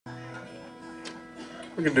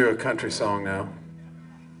We're going to do a country song now.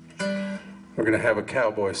 We're going to have a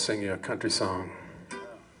cowboy sing you a country song.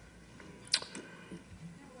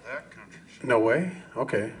 That country song. No way?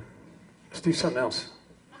 Okay. Let's do something else.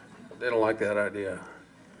 They don't like that idea.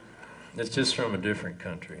 It's just from a different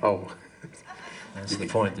country. Oh. That's the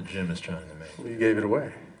point that Jim is trying to make. You gave it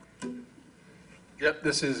away. Yep,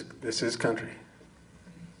 this is country.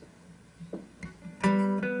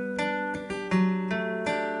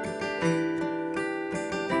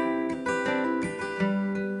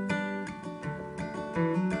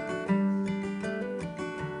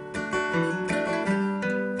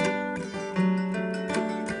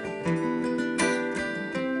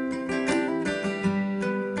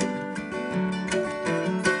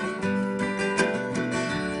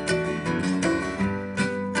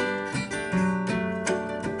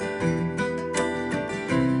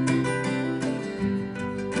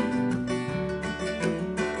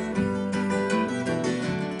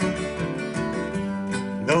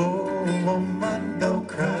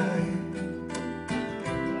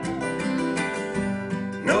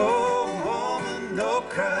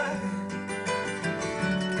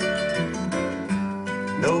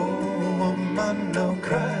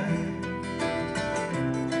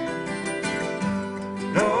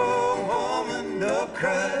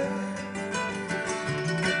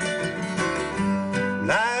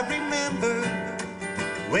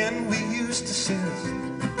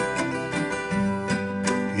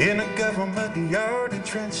 In a government yard in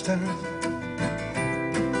Trenchtown,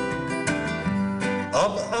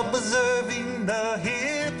 observing the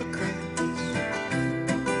hypocrites,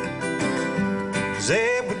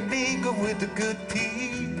 they would mingle with the good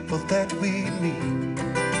people that we meet.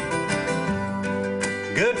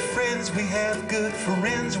 Good friends we have, good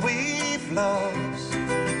friends we've lost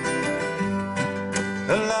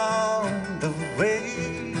along the way.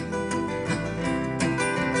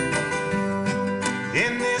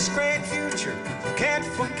 In this great future, you can't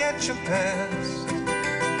forget your past.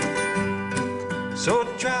 So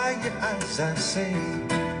dry your eyes, I say.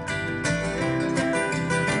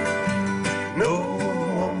 No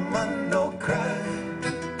woman, no cry.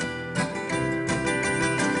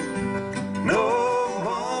 No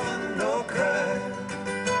woman, no cry.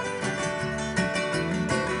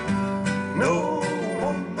 No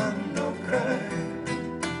woman, no cry.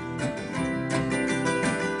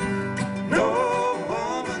 No.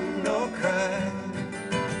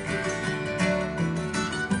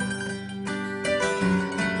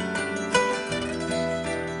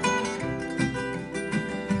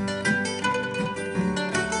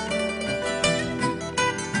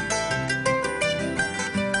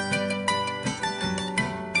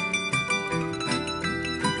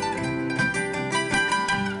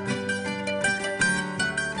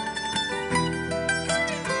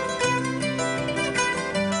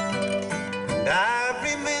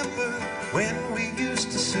 When we used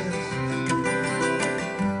to sit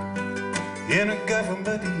in a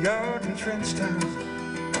government yard in Trenchtown,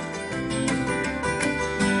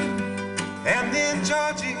 and then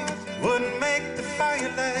Georgie wouldn't make the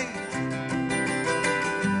firelight.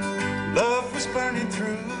 Love was burning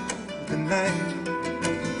through the night.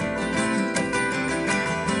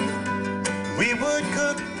 We would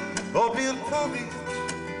cook or build porridge,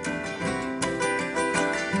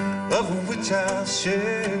 of which I'll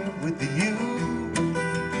share with you.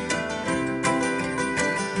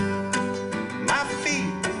 My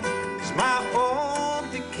feet is my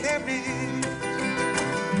only carriage,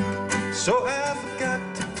 so I've got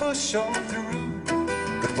to push on through.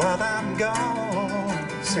 But while I'm gone,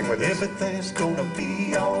 sing with everything's gonna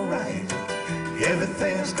be alright.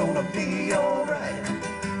 Everything's gonna be alright.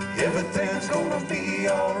 Everything's gonna be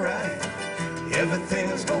alright.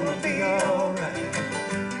 Everything's gonna be alright.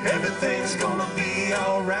 Everything's gonna be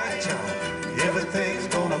alright, y'all. Everything's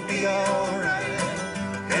gonna be alright.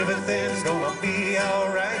 Everything's gonna be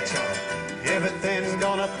alright, y'all. Everything's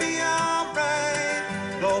gonna be alright.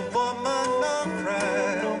 No woman, no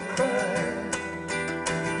cry, no cry.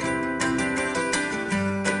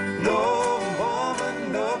 No woman,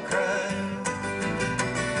 no cry.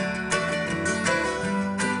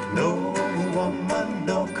 No woman,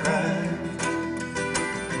 no cry.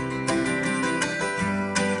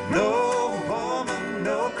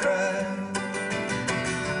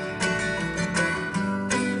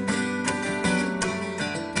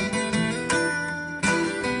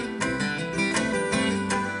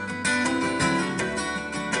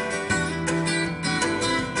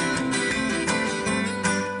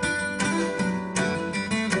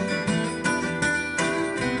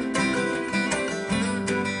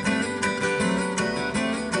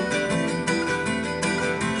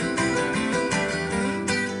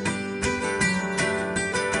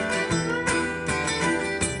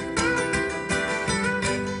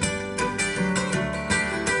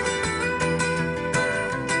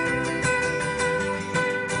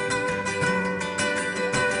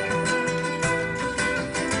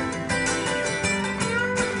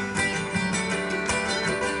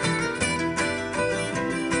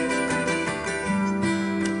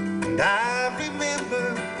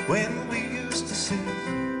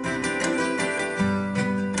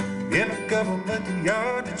 government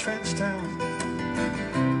yard in Trenchtown.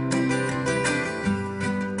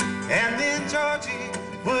 And then Georgie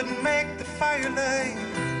wouldn't make the fire late.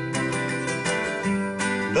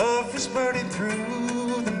 Love was burning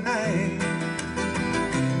through the night.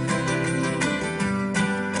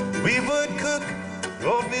 We would cook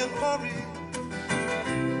oatmeal porridge,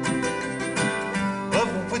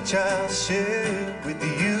 of which I'll share with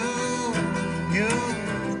you.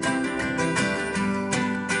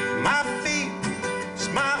 My feet is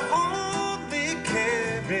my only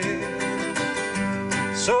carry,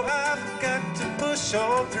 so I've got to push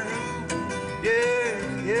on through. Yeah,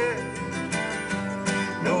 yeah.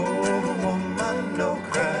 No woman, no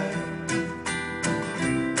cry.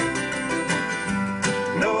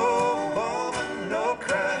 No woman, no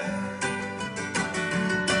cry.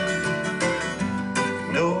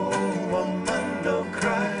 No woman, no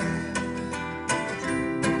cry.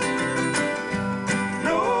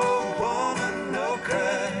 No woman, no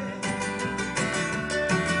cry.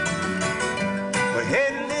 Well,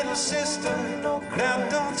 hey, little sister, now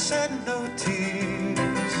don't shed no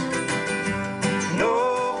tears. No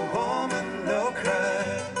woman, no cry.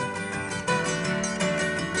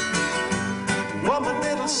 Woman,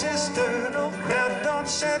 little sister, now don't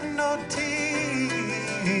shed no tears.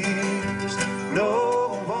 No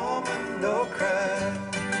woman, no cry.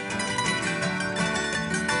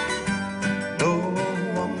 No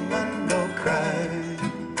woman, no cry.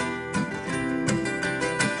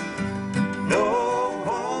 No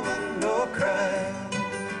woman, no cry.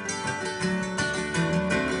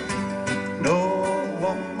 No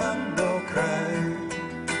woman, no cry.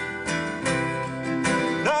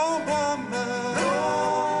 No woman,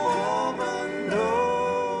 no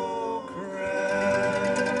cry.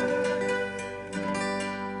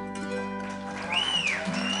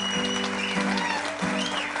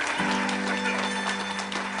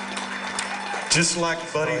 Just like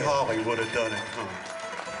Buddy Holly would have done it, huh?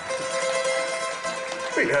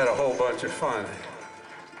 We had a whole bunch of fun.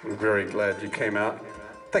 I'm very glad you came out.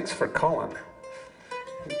 Thanks for calling.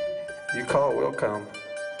 You call, we'll come.